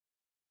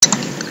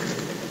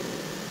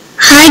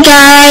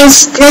Hey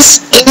guys,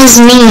 this is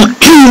me.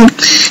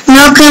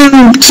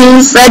 Welcome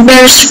to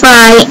Fredbear's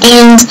Fright,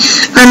 and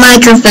my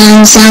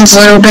microphone sounds a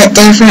little bit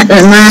different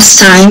than last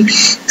time.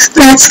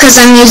 That's because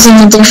I'm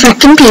using a different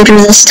computer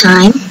this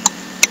time.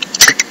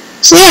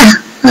 So yeah,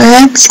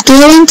 let's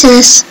get into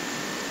this.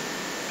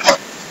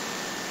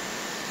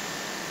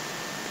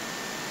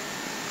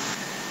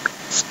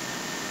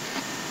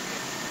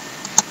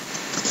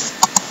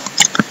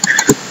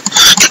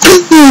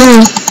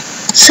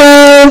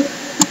 So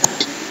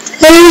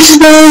there's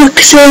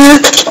box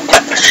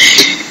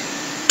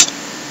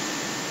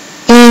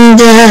and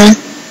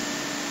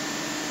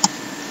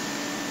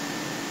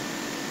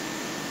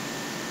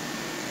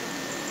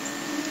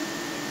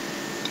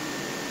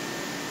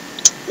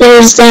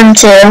there's them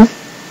too.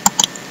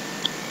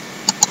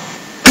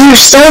 We're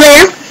still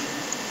there.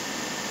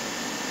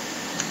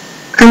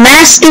 Our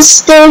mask is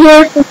still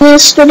here from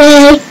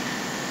yesterday.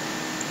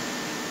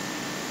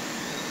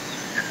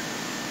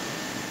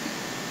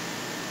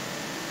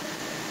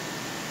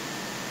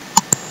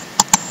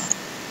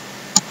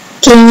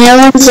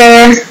 Yellow's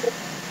there.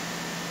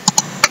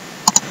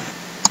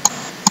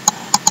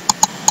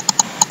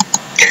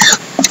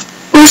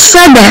 Where's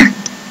Fredbear?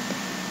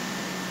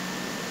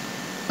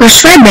 Where's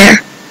Fredbear?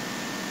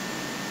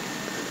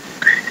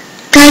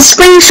 Guys,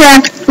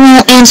 Springtrap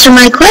won't answer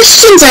my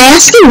questions. I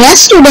asked him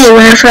yesterday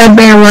where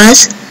Fredbear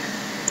was.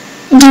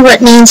 And he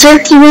wouldn't answer.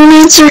 He won't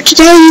answer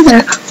today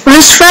either.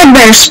 Where's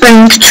Fredbear,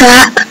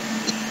 Springtrap?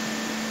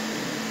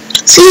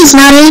 See, he's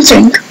not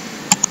answering.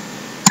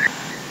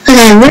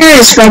 Okay, where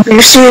is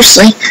Fredbear?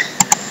 Seriously.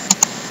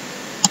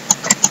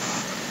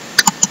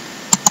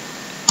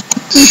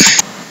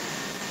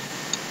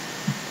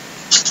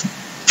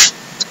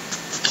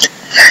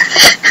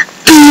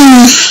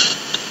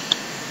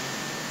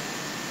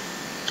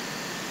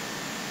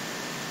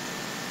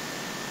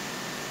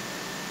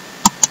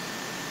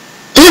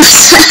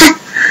 Oops.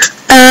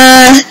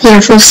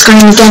 Here, full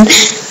screen again.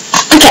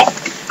 Okay,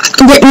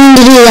 didn't mean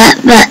to do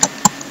that, but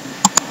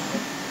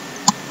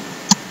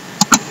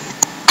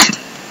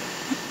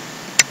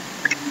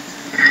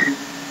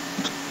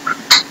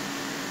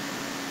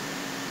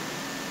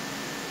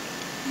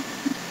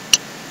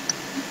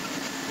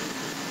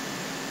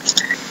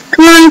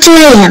come on, 2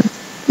 a.m.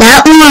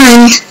 That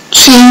 1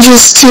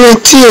 changes to a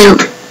 2.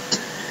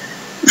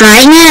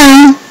 Right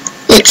now,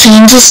 it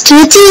changes to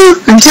a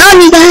 2. I'm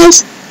telling you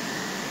guys.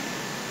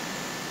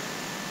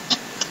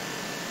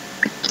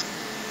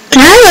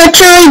 Can I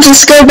literally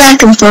just go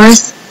back and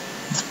forth?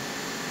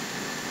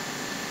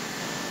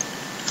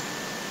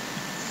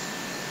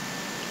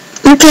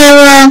 Okay,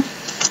 well,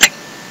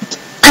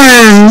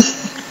 I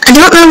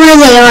don't know where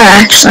they are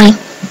actually.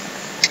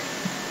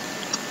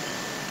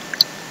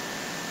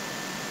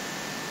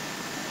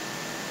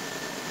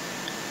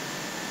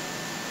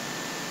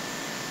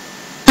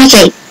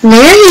 Okay,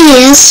 there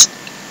he is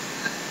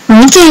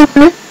on the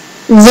camera.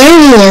 There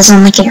he is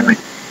on the camera.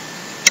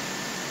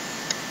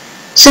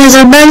 So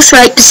they're both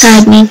right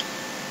beside me.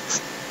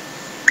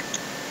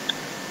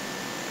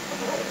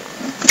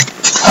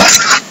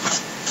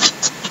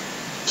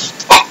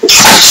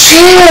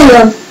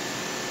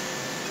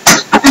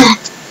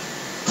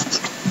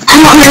 I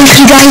don't know if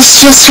you guys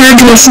just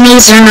heard me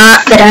sneeze or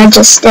not, but I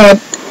just did.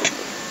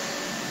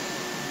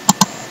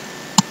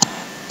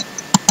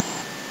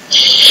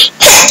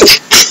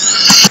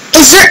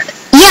 Is there?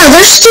 Yeah,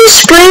 there's 2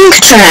 spring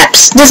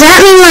traps. Does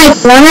that mean like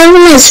one of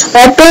them is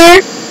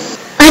Fredbear?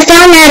 I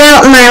found that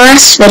out in my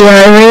last video.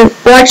 I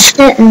rewatched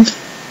it and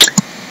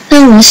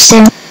I missed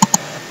him.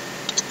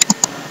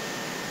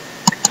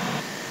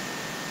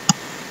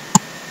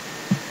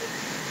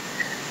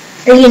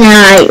 You know,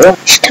 I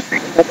watched my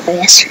video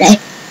yesterday.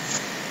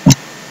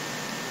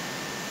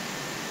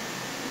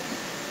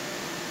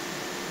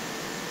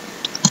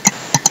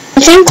 I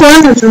think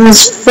one of them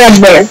is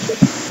Fredbear.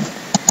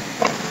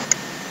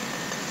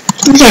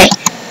 Okay,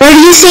 where do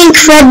you think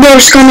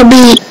Fredbear's gonna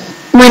be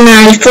when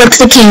I flip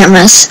the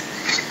cameras?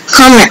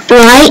 Comment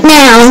right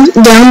now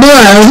down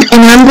below,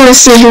 and I'm gonna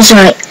see who's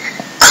right.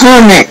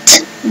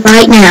 Comment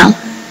right now.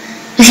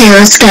 Okay,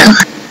 let's go.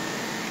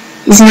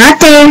 He's not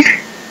there.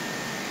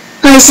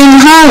 Oh, he's in the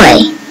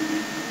hallway.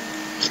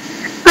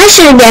 I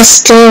should have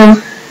guessed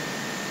too.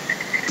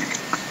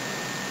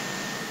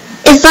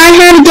 If I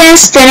had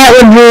guessed, then it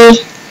would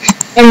be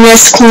in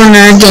this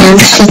corner again,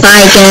 if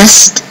I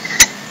guessed.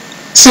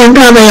 So I'm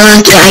probably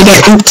lucky I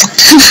didn't.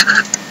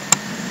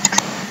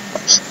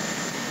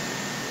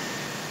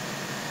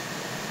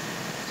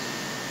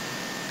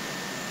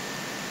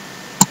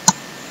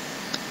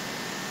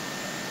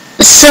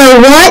 So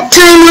what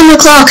time on the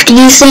clock do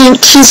you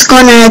think he's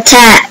gonna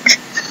attack?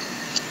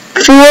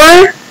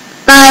 4,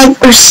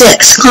 5, or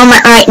 6?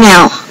 Comment right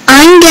now.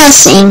 I'm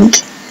guessing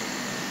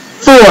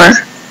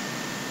 4.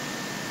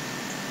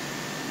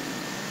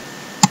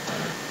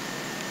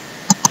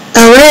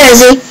 Oh, where is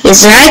he?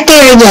 He's right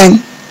there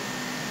again.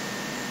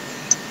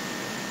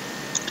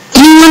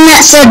 Anyone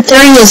that said 3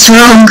 is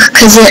wrong,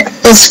 because it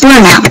is 4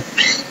 now.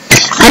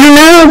 I don't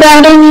know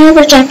about any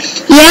other time.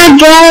 Yeah,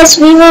 guys,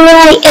 we were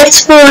right.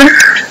 It's 4.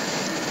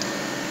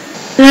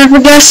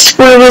 Whoever guessed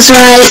 4 was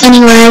right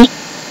anyway,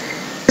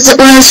 because it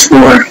was 4.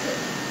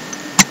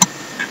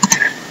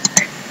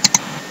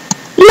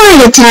 You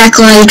might attack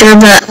later,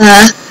 but,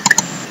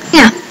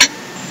 yeah.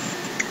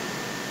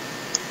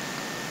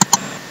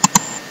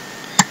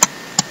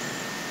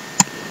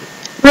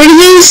 Where do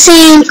you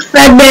think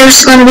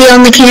Fredbear's going to be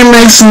on the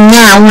cameras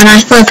now when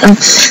I flip him?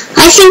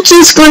 I think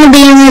he's going to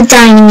be in the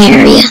dining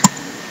area.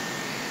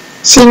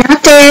 See,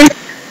 not there.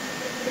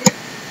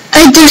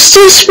 There's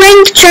 2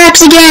 spring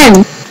traps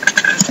again.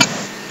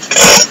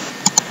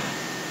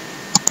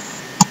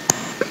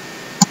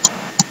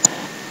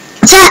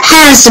 That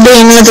has to be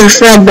another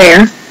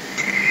Fredbear.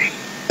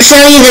 So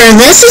either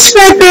this is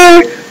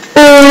Fredbear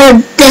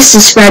or this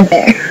is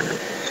Fredbear.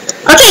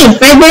 Okay,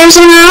 Fredbear's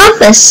in our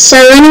office, so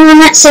anyone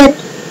that said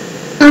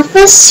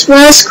office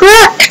was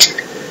correct.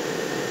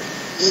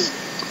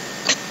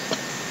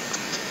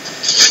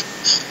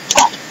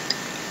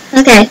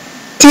 Okay,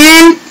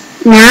 10,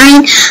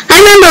 9. I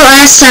remember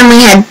last time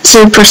we had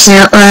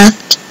 2%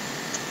 left.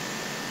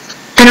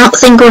 I don't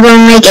think we're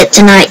going to make it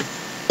tonight,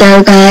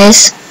 though,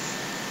 guys.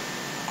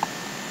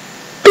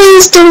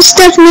 Please don't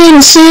stuff me in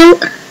a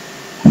suit.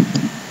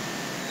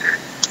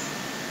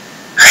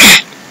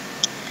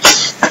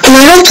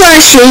 Little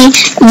plushie,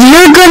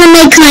 you're going to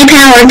make my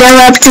power go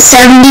up to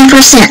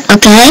 70%,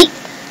 okay?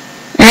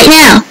 Right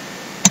now.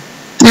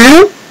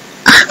 No?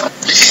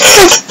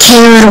 Okay,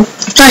 little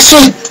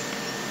plushie.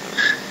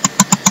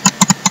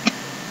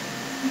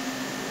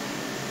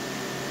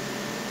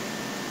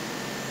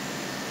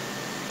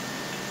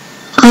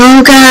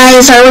 Oh,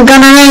 guys, are we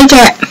going to make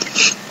it?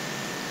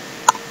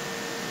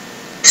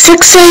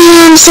 6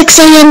 a.m., 6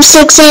 a.m.,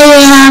 6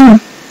 a.m.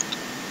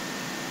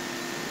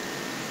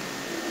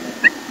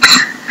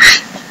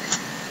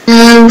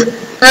 No,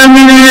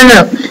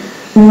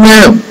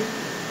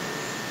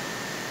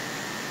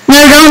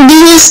 don't do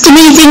this to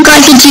me. Think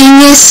like a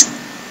genius.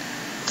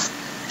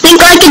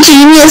 Think like a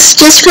genius.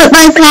 Just put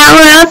my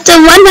power up to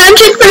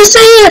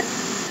 100%.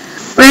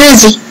 Where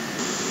is he?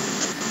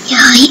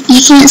 Yeah,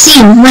 you can't see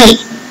him. Wait.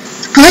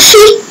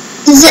 Plushie?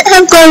 Does it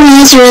have glowing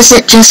eyes or is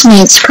it just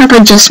me? It's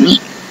probably just me.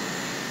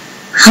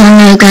 I don't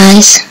know,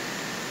 guys.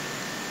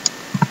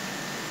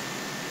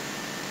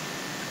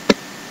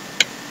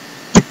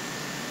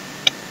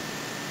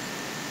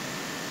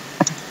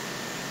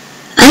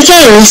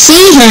 Okay, we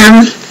see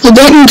him. He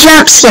didn't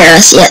jump scare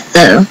us yet,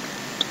 though.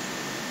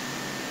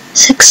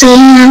 6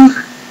 a.m.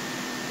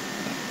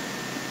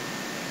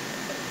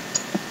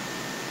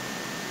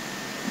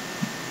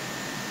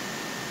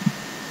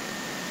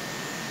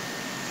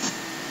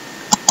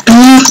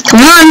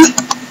 Come on.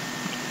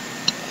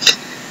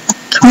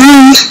 Come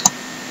on.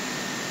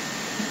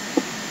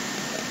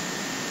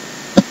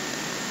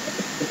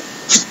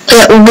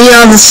 It will be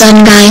all of a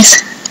sudden,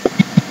 guys.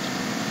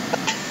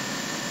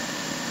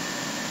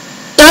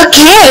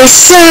 Okay,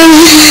 so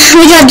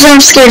we got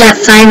jump scared at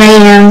 5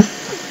 a.m.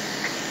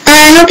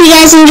 I hope you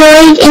guys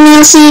enjoyed, and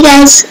I'll see you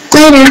guys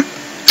later.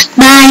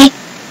 Bye.